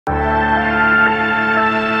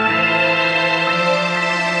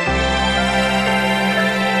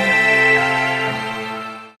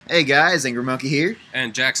Hey guys, Angry Monkey here,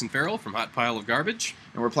 And Jackson Farrell from Hot Pile of Garbage.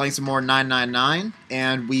 and we're playing some more 999,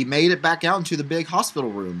 and we made it back out into the big hospital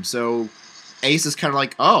room, so Ace is kind of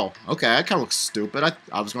like, oh, okay, I kind of look stupid,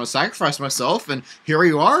 I was going to sacrifice myself, and here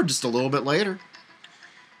you are just a little bit later.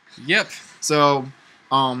 Yep. So,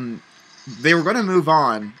 they were going to move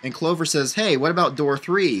on, and Clover says, hey, what about door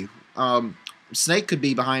 3? Snake could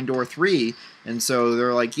be behind door 3, and so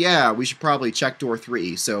they're like, yeah, we should probably check door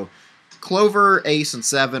 3, so Clover, Ace, and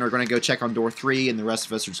Seven are going to go check on door 3, and the rest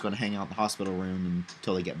of us are just going to hang out in the hospital room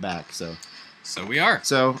until they get back. So we are.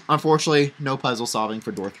 So, unfortunately, no puzzle solving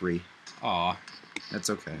for door 3. Aw.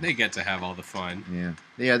 That's okay. They get to have all the fun. Yeah.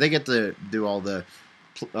 Yeah, they get to do all the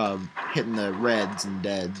hitting the reds and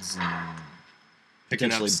deads and Picking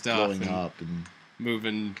up potentially stuff blowing and up and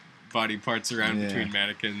moving body parts around Yeah. between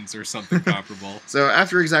mannequins or something comparable. So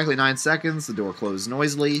after exactly 9 seconds, the door closed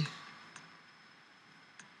noisily.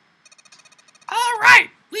 All right,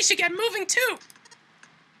 we should get moving too.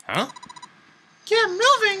 Huh? Get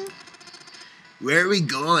moving! Where are we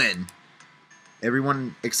going?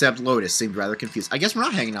 Everyone except Lotus seemed rather confused. I guess we're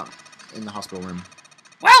not hanging out in the hospital room.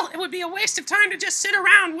 Well, it would be a waste of time to just sit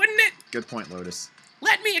around, wouldn't it? Good point, Lotus.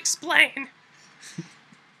 Let me explain.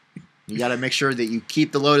 You gotta make sure that you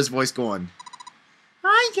keep the Lotus voice going.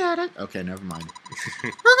 I get it. Okay, never mind.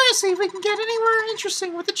 We're gonna see if we can get anywhere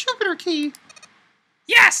interesting with the Jupiter key.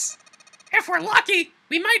 Yes! If we're lucky,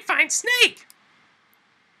 we might find Snake.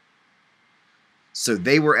 So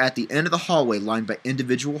they were at the end of the hallway lined by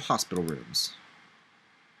individual hospital rooms.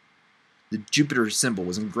 The Jupiter symbol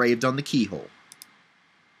was engraved on the keyhole.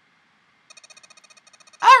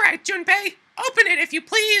 All right, Junpei, open it if you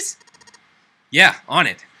please. Yeah, on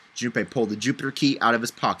it. Junpei pulled the Jupiter key out of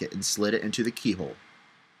his pocket and slid it into the keyhole.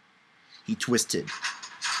 He twisted.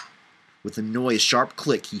 With a sharp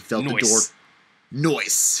click, he felt the door...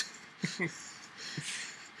 Noise!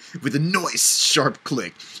 With a sharp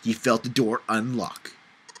click, he felt the door unlock.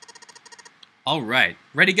 All right.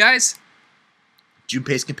 Ready, guys?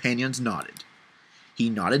 Junpei's companions nodded. He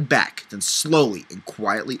nodded back, then slowly and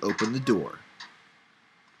quietly opened the door.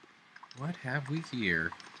 What have we here?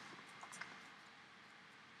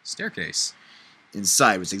 Staircase.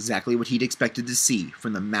 Inside was exactly what he'd expected to see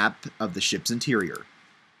from the map of the ship's interior.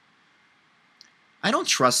 I don't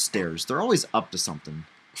trust stairs. They're always up to something.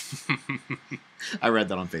 I read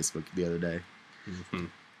that on Facebook the other day.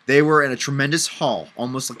 They were in a tremendous hall,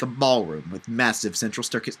 almost like a ballroom, with massive central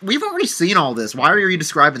staircase. We've already seen all this. Why are you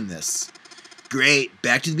describing this? Great.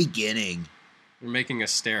 Back to the beginning. We're making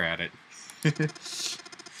us stare at it.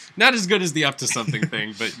 Not as good as the up to something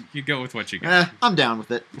thing, but you go with what you got. I'm down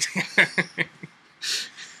with it.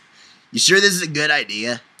 You sure this is a good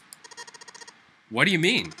idea? What do you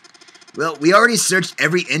mean? Well, we already searched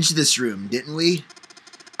every inch of this room, didn't we?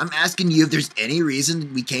 I'm asking you if there's any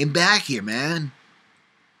reason we came back here, man.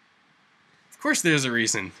 Of course there's a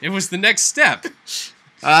reason. It was the next step.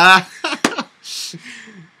 Oh,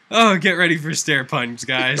 get ready for stare puns,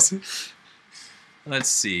 guys. Let's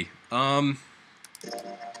see. I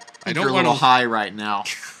don't you're a want little to high right now.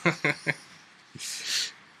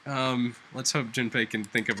 Let's hope Junpei can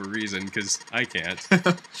think of a reason, because I can't.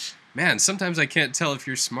 Man, sometimes I can't tell if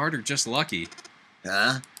you're smart or just lucky.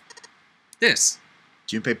 Huh? This.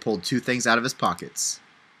 Junpei pulled 2 things out of his pockets.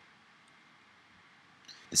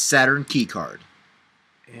 The Saturn key card.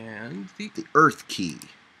 And the... The Earth key.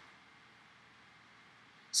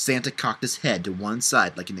 Santa cocked his head to one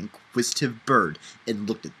side like an inquisitive bird and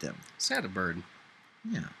looked at them. Santa bird.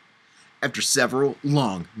 Yeah. After several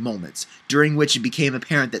long moments, during which it became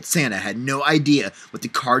apparent that Santa had no idea what the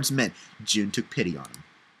cards meant, June took pity on him.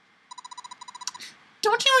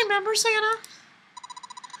 Don't you remember, Santa?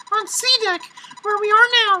 On C-Deck, where we are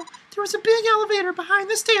now, there was a big elevator behind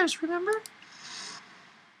the stairs, remember?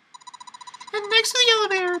 And next to the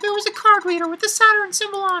elevator, there was a card reader with the Saturn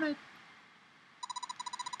symbol on it.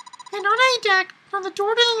 And on A-Deck, on the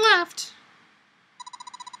door to the left,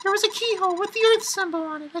 there was a keyhole with the Earth symbol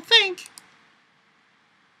on it, I think.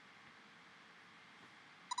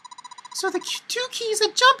 So the 2 keys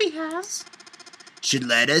that Junpei has should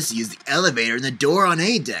let us use the elevator and the door on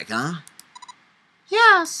A-Deck, huh?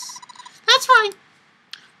 Yes, that's right.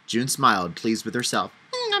 June smiled, pleased with herself.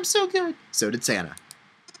 I'm so good. So did Santa.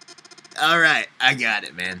 All right, I got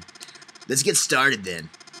it, man. Let's get started then.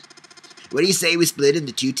 What do you say we split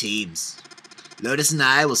into 2 teams? Lotus and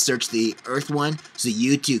I will search the Earth one, so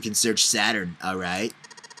you 2 can search Saturn, all right?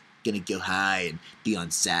 Gonna go high and be on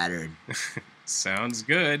Saturn. Sounds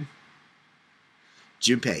good.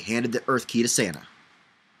 Junpei handed the Earth key to Santa.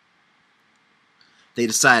 They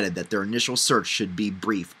decided that their initial search should be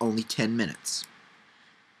brief, only 10 minutes.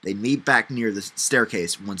 They meet back near the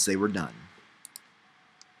staircase once they were done.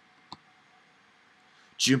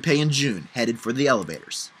 Junpei and June headed for the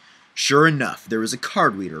elevators. Sure enough, there was a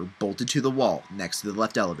card reader bolted to the wall next to the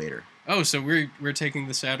left elevator. Oh, so we're taking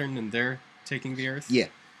the Saturn and they're taking the Earth? Yeah.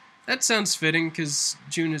 That sounds fitting, because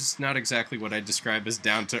June is not exactly what I'd describe as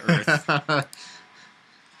down to earth.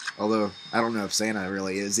 Although, I don't know if Santa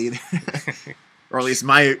really is either. Or at least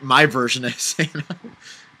my version of Santa.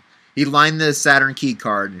 He lined the Saturn key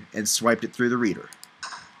card and swiped it through the reader.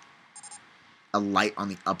 A light on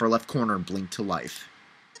the upper left corner blinked to life.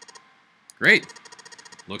 Great.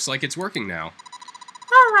 Looks like it's working now.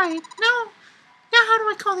 All right, now how do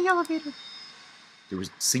I call the elevator? There was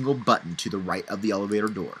a single button to the right of the elevator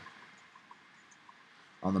door.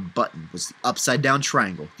 On the button was the upside-down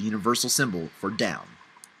triangle, the universal symbol for down.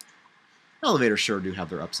 Elevators sure do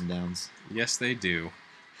have their ups and downs. Yes, they do.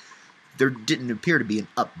 There didn't appear to be an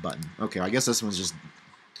up button. Okay, I guess this one's just...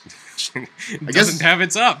 It doesn't have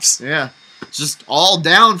its ups. Yeah, it's just all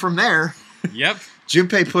down from there. Yep.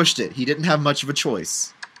 Junpei pushed it. He didn't have much of a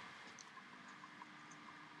choice.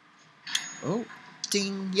 Oh,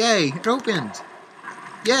 ding, yay, it opened.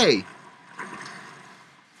 Yay.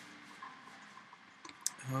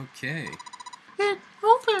 Okay. It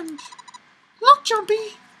opened. Look,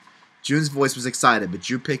 Jumpy. June's voice was excited, but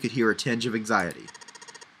Junpei could hear a tinge of anxiety.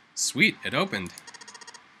 Sweet, it opened.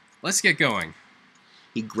 Let's get going.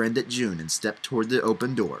 He grinned at June and stepped toward the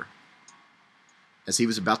open door. As he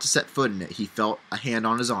was about to set foot in it, he felt a hand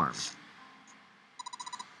on his arm.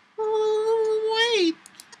 Wait.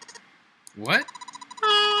 What?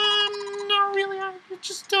 Not really. I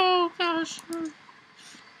just, oh gosh.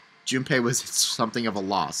 Junpei was at something of a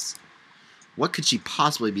loss. What could she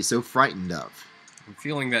possibly be so frightened of? I'm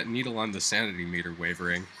feeling that needle on the sanity meter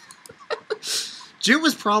wavering. June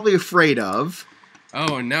was probably afraid of...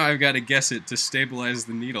 Oh, and now I've got to guess it to stabilize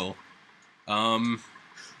the needle.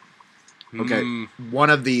 Okay, one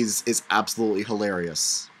of these is absolutely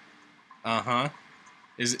hilarious. Uh-huh.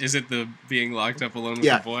 Is it the being locked up alone with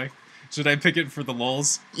Yeah. the boy? Should I pick it for the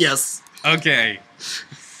lulz? Yes. Okay.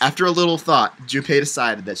 After a little thought, Junpei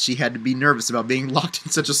decided that she had to be nervous about being locked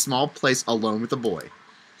in such a small place alone with a boy.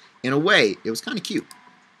 In a way, it was kind of cute.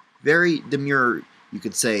 Very demure, you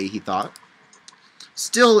could say, he thought.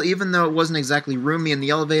 Still, even though it wasn't exactly roomy in the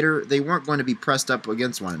elevator, they weren't going to be pressed up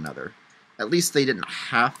against one another. At least they didn't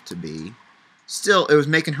have to be. Still, it was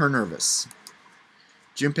making her nervous.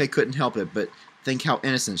 Junpei couldn't help it but think how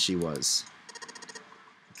innocent she was.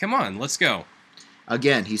 Come on, let's go.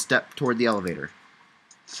 Again, he stepped toward the elevator.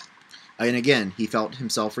 And again, he felt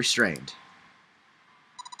himself restrained.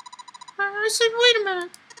 I said, wait a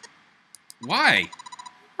minute. Why?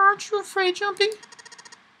 Aren't you afraid, Jumpy?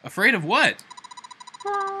 Afraid of what?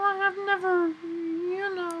 Well, I have never,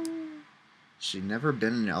 you know... She'd never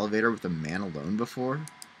been in an elevator with a man alone before.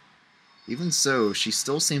 Even so, she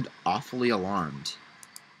still seemed awfully alarmed.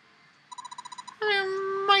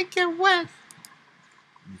 I might get wet.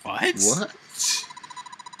 What? What?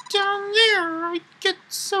 Down there, I'd get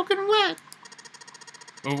soaking wet.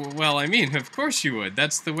 Oh, well, I mean, of course you would.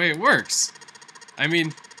 That's the way it works. I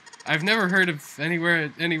mean, I've never heard of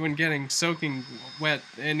anyone getting soaking wet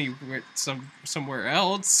anywhere, somewhere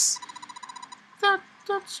else.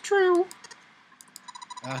 That's true.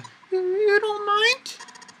 Uh, You don't mind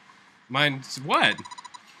mind what?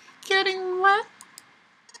 getting wet?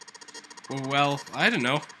 Well, I don't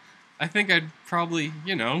know. I think I'd probably,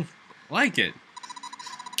 like it.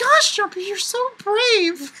 Gosh, Jumpy, you're so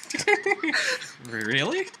brave.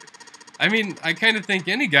 Really? I mean, I kind of think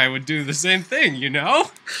any guy would do the same thing,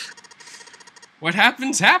 What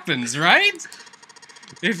happens, happens, right?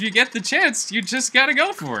 If you get the chance, you just gotta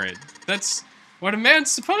go for it. That's what a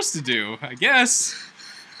man's supposed to do, I guess.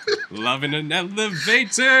 Love in an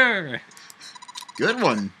elevator. Good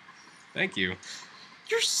one. Thank you.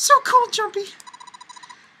 You're so cool, Jumpy.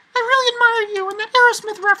 I really admire you and that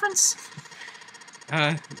Aerosmith reference.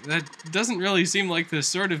 That doesn't really seem like the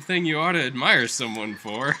sort of thing you ought to admire someone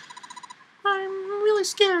for. I'm really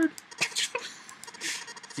scared.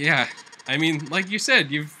 Yeah, I mean, like you said,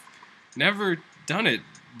 you've never done it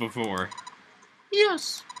before.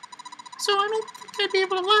 Yes. So I don't think I'd be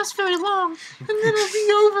able to last very long, and then it'll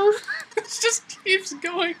be over. It just keeps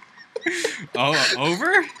going. Oh,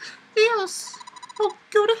 over? Yes. I'll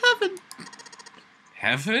go to heaven.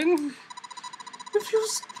 Heaven? It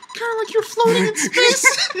feels kind of like you're floating in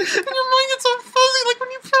space, and your mind gets all fuzzy like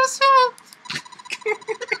when you pass out.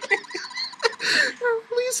 Or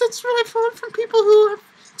at least that's what I've heard from people who have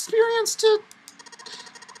experienced it.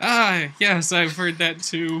 Ah, yes, I've heard that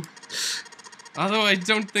too. Although I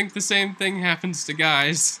don't think the same thing happens to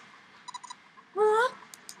guys. What?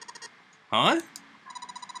 Huh?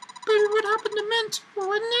 But it would happen to men too,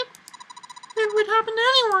 wouldn't it? It would happen to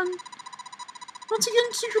anyone. Once you get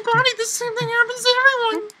into your body, the same thing happens to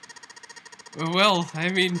everyone. Well, I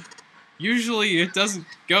mean, usually it doesn't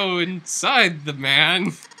go inside the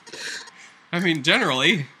man. I mean,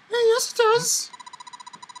 generally. Yeah, yes, it does.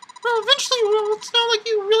 Well, eventually, it's not like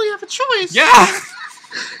you really have a choice. Yeah!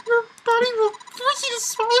 Your body will force you to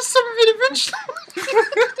swallow some of it eventually.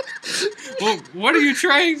 Well, what are you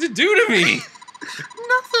trying to do to me?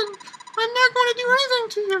 Nothing. I'm not going to do anything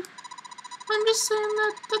to you. I'm just saying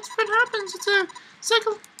that that's what happens. It's a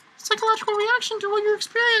psychological reaction to what you're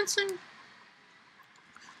experiencing.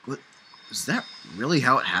 What, was that really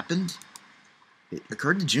how it happened? It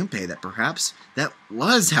occurred to Junpei that perhaps that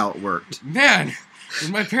was how it worked. Man,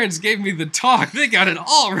 when my parents gave me the talk, they got it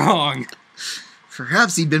all wrong.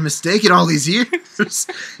 Perhaps he'd been mistaken all these years.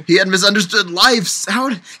 He had misunderstood life. How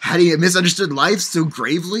had he misunderstood life so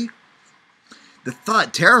gravely? The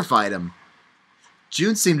thought terrified him.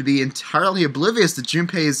 June seemed to be entirely oblivious to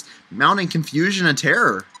Junpei's mounting confusion and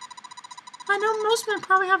terror. I know most men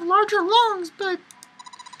probably have larger lungs, but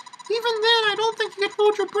even then, I don't think you could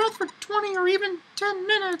hold your breath for 20 or even 10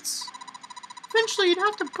 minutes. Eventually, you'd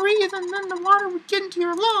have to breathe, and then the water would get into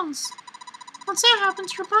your lungs. Once that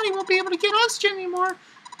happens, your body won't be able to get oxygen anymore,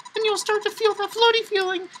 and you'll start to feel that floaty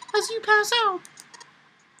feeling as you pass out.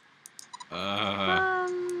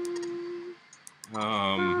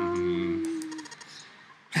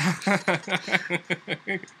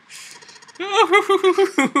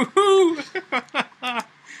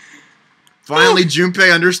 Finally,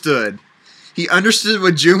 Junpei understood. He understood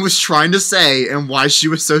what June was trying to say and why she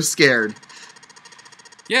was so scared.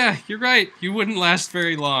 Yeah, you're right. You wouldn't last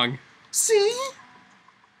very long. See?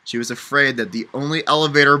 She was afraid that the only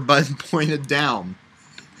elevator button pointed down.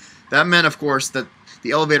 That meant, of course, that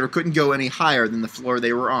the elevator couldn't go any higher than the floor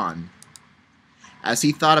they were on. As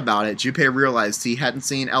he thought about it, Junpei realized he hadn't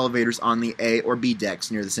seen elevators on the A or B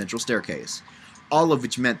decks near the central staircase, all of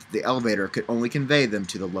which meant that the elevator could only convey them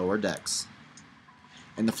to the lower decks.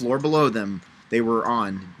 And the floor below them they were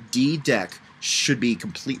on, D deck, should be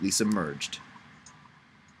completely submerged.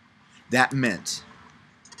 That meant...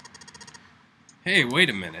 Hey, wait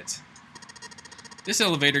a minute. This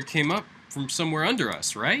elevator came up from somewhere under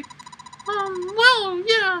us, right? Well,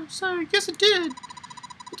 yeah, so I guess it did.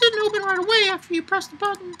 It didn't open right away after you pressed the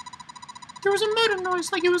button. There was a motor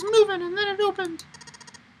noise like it was moving, and then it opened.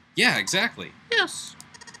 Yeah, exactly. Yes.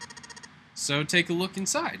 So take a look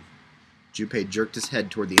inside. Junpei jerked his head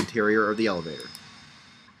toward the interior of the elevator.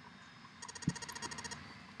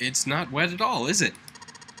 It's not wet at all, is it?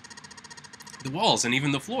 The walls and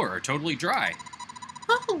even the floor are totally dry.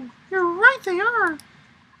 Oh, you're right, they are.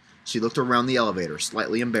 She looked around the elevator,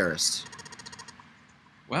 slightly embarrassed.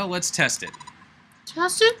 Well, let's test it.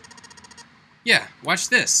 Test it? Yeah, watch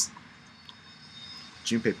this.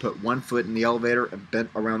 Junpei put one foot in the elevator and bent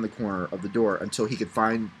around the corner of the door until he could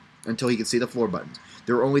see the floor buttons.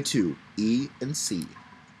 There were only two, E and C.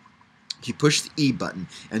 He pushed the E button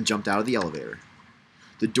and jumped out of the elevator.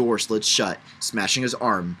 The door slid shut, smashing his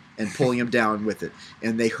arm and pulling him down with it,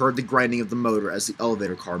 and they heard the grinding of the motor as the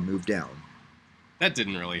elevator car moved down. That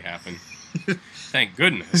didn't really happen. Thank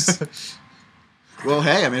goodness. Well,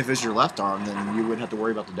 hey, I mean, if it's your left arm, then you wouldn't have to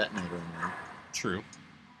worry about the detonator anymore. True.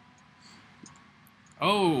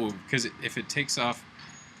 Oh, because if it takes off...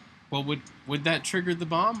 Well, would that trigger the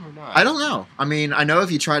bomb or not? I don't know. I mean, I know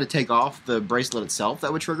if you try to take off the bracelet itself,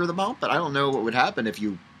 that would trigger the bomb, but I don't know what would happen if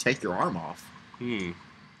you take your arm off.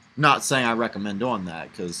 Not saying I recommend doing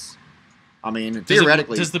that, because, I mean,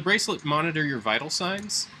 theoretically... Does the bracelet monitor your vital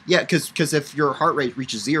signs? Yeah, because if your heart rate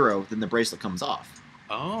reaches 0, then the bracelet comes off.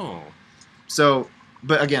 Oh. So,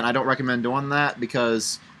 but again, I don't recommend doing that,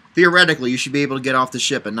 because theoretically you should be able to get off the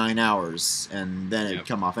ship in 9 hours, and then it'd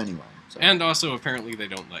come off anyway. So. And also, apparently, they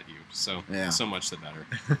don't let you, so yeah. So much the better.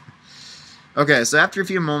 Okay, so after a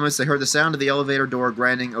few moments, they heard the sound of the elevator door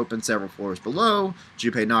grinding open several floors below.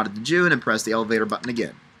 Junpei nodded to June and pressed the elevator button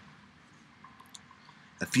again.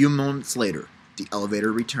 A few moments later, the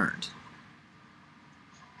elevator returned.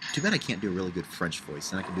 Too bad I can't do a really good French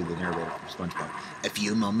voice, and I can do the narrator from SpongeBob. A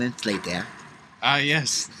few moments later. Ah,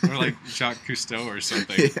 yes. Or like Jacques Cousteau or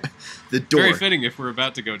something. Yeah, the door. Very fitting if we're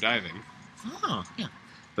about to go diving. Oh, yeah.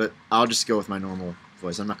 But I'll just go with my normal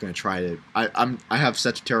voice. I'm not going to try to... I have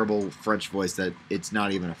such a terrible French voice that it's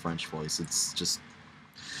not even a French voice. It's just...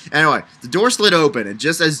 Anyway, the door slid open, and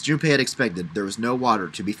just as Junpei had expected, there was no water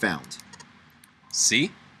to be found.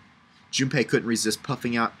 See? Junpei couldn't resist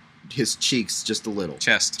puffing out his cheeks just a little.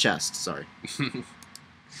 Chest, sorry.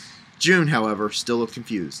 June, however, still looked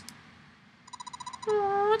confused.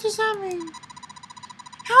 What does that mean?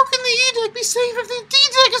 How can the E-deck be safe if the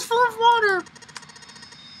D-deck is full of water?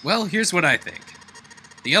 Well, here's what I think.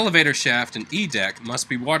 The elevator shaft and E-deck must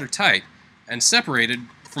be watertight and separated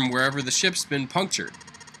from wherever the ship's been punctured.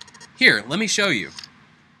 Here, let me show you.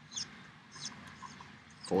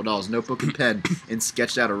 Pulled out his notebook and pen and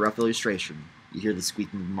sketched out a rough illustration. You hear the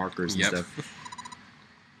squeaking markers and stuff.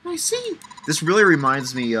 I see. This really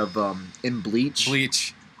reminds me of in Bleach.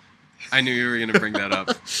 Bleach. I knew you were going to bring that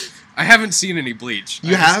up. I haven't seen any Bleach.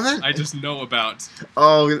 You haven't? I just know about.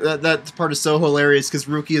 Oh, that part is so hilarious because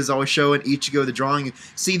Ruki is always showing Ichigo the drawing.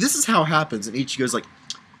 See, this is how it happens, and Ichigo's like,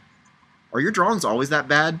 "Are your drawings always that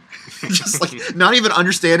bad?" Just like not even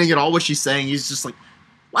understanding at all what she's saying. He's just like,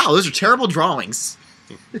 "Wow, those are terrible drawings."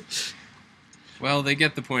 Well, they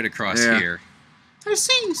get the point across here. I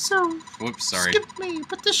see. So. Whoops, sorry. Skip me,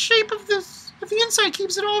 but the shape of the inside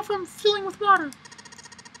keeps it all from filling with water.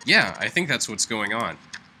 Yeah, I think that's what's going on.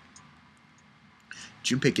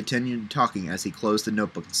 Junpei continued talking as he closed the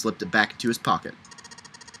notebook and slipped it back into his pocket.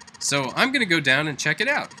 So I'm gonna go down and check it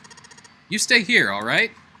out. You stay here, all right?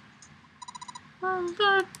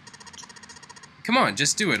 Come on,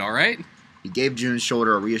 just do it, all right? He gave Jun's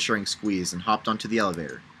shoulder a reassuring squeeze and hopped onto the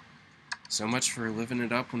elevator. So much for living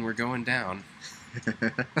it up when we're going down.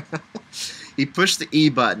 He pushed the E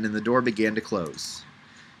button and the door began to close.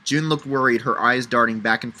 Jun looked worried, her eyes darting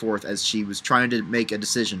back and forth as she was trying to make a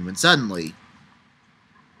decision, when suddenly...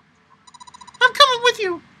 I'm coming with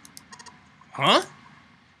you! Huh?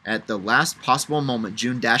 At the last possible moment,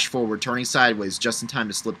 Jun dashed forward, turning sideways just in time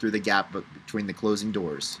to slip through the gap between the closing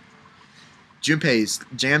doors. Junpei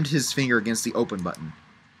jammed his finger against the open button,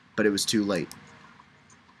 but it was too late.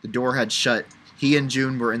 The door had shut. He and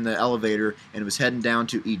Jun were in the elevator and was heading down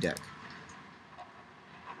to E-deck.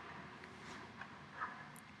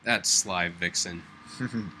 That sly vixen.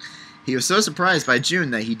 He was so surprised by Jun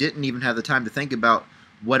that he didn't even have the time to think about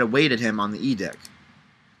what awaited him on the E-deck.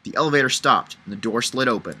 The elevator stopped, and the door slid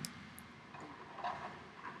open.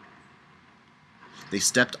 They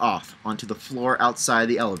stepped off onto the floor outside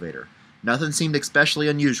the elevator. Nothing seemed especially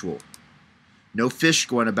unusual. No fish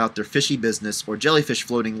going about their fishy business or jellyfish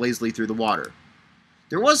floating lazily through the water.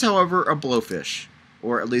 There was, however, a blowfish,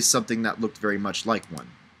 or at least something that looked very much like one.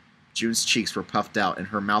 Jun's cheeks were puffed out, and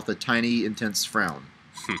her mouth a tiny, intense frown.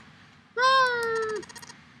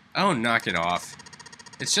 Oh, knock it off.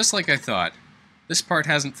 It's just like I thought. This part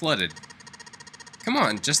hasn't flooded. Come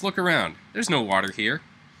on, just look around. There's no water here.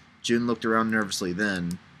 Jun looked around nervously,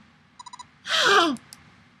 then...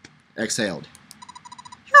 exhaled.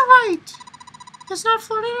 You're right. It's not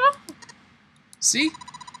flooding at all. See?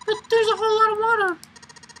 But there's a whole lot of water.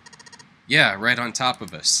 Yeah, right on top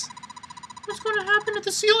of us. What's going to happen if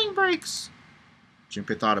the ceiling breaks?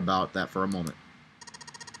 Junpei thought about that for a moment.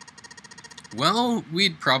 Well,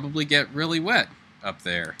 we'd probably get really wet up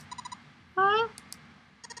there. Huh?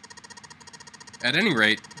 At any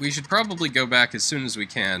rate, we should probably go back as soon as we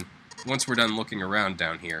can, once we're done looking around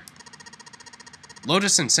down here.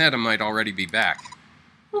 Lotus and Santa might already be back.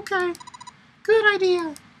 Okay. Good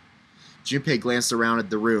idea. Junpei glanced around at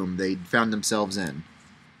the room they'd found themselves in.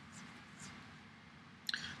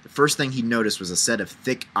 The first thing he noticed was a set of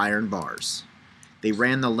thick iron bars. They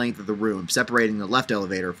ran the length of the room, separating the left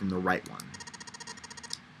elevator from the right one.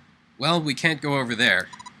 Well, we can't go over there.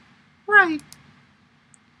 Right.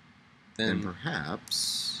 Then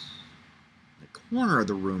perhaps... in the corner of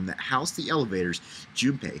the room that housed the elevators,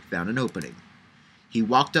 Junpei found an opening. He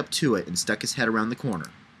walked up to it and stuck his head around the corner.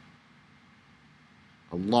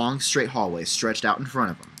 A long, straight hallway stretched out in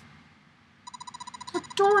front of him.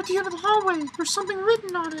 That door at the end of the hallway. There's something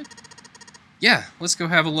written on it. Yeah, let's go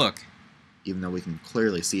have a look. Even though we can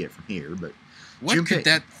clearly see it from here, but... What Junpei... could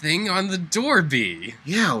that thing on the door be?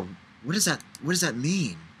 Yeah, what does that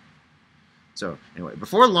mean? So, anyway,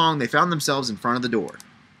 before long, they found themselves in front of the door.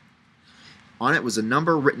 On it was a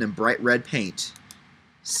number written in bright red paint.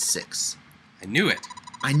 6. I knew it.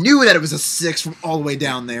 I knew that it was a 6 from all the way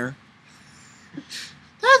down there.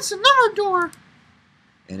 That's a number door.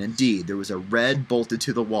 And indeed, there was a red bolted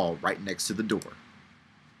to the wall right next to the door.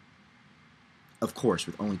 Of course,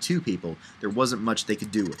 with only 2 people, there wasn't much they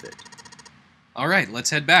could do with it. All right,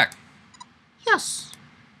 let's head back. Yes.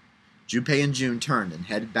 Junpei and Jun turned and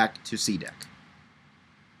headed back to C-deck.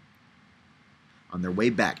 On their way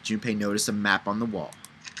back, Junpei noticed a map on the wall.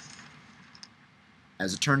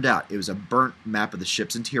 As it turned out, it was a burnt map of the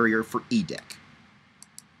ship's interior for E-deck. ...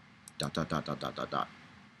 1,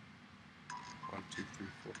 2, 3,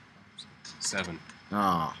 4, 5, 6, 7.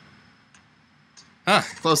 Ah. Huh.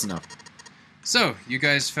 Close enough. So, you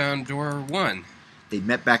guys found door 1. They'd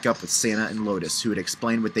met back up with Santa and Lotus, who had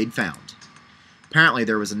explained what they'd found. Apparently,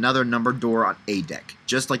 there was another numbered door on A deck,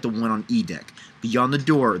 just like the one on E deck, beyond the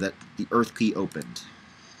door that the Earth key opened.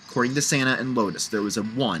 According to Santa and Lotus, there was a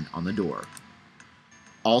 1 on the door.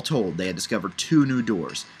 All told, they had discovered 2 new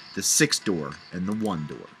doors, the 6th door and the 1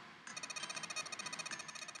 door.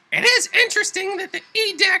 It is interesting that the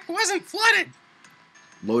E deck wasn't flooded.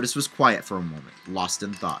 Lotus was quiet for a moment, lost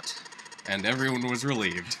in thought. And everyone was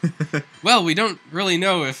relieved. Well, we don't really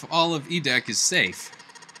know if all of E deck is safe.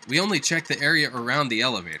 We only checked the area around the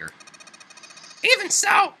elevator. Even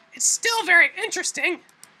so, it's still very interesting.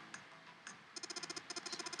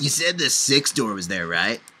 You said the 6th door was there,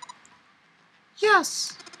 right?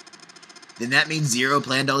 Yes. Then that means Zero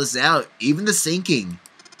planned all this out, even the sinking.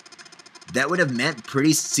 That would have meant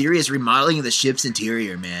pretty serious remodeling of the ship's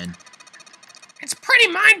interior, man. It's pretty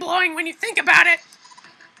mind-blowing when you think about it.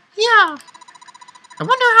 Yeah. I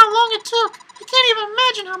wonder how long it took. I can't even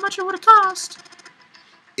imagine how much it would have cost.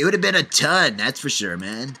 It would have been a ton, that's for sure,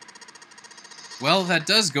 man. Well, that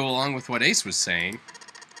does go along with what Ace was saying.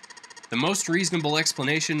 The most reasonable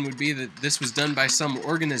explanation would be that this was done by some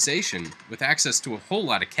organization with access to a whole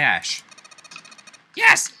lot of cash.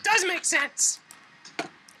 Yes, does make sense.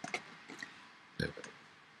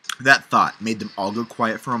 That thought made them all go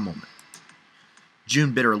quiet for a moment.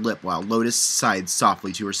 June bit her lip while Lotus sighed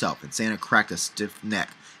softly to herself, and Santa cracked a stiff neck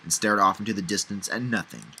and stared off into the distance at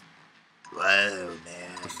nothing. Whoa,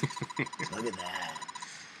 man. Look at that.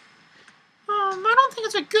 I don't think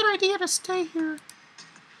it's a good idea to stay here.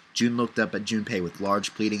 June looked up at Junpei with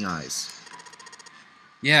large, pleading eyes.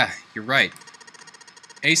 Yeah, you're right.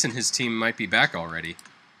 Ace and his team might be back already.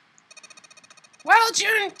 Well,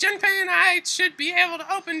 Junpei and I should be able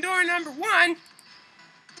to open door number 1.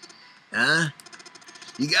 Huh?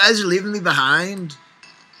 You guys are leaving me behind?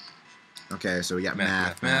 Okay, so we got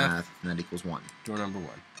math, and that equals 1. Door number 1.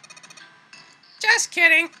 Just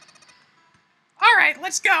kidding. All right,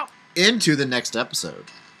 let's go. Into the next episode.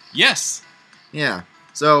 Yes. Yeah.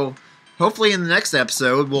 So, hopefully in the next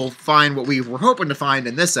episode, we'll find what we were hoping to find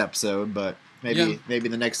in this episode, but maybe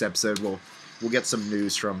the next episode we'll get some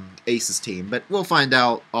news from Ace's team. But we'll find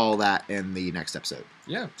out all that in the next episode.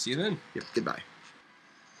 Yeah, see you then. Yep, goodbye.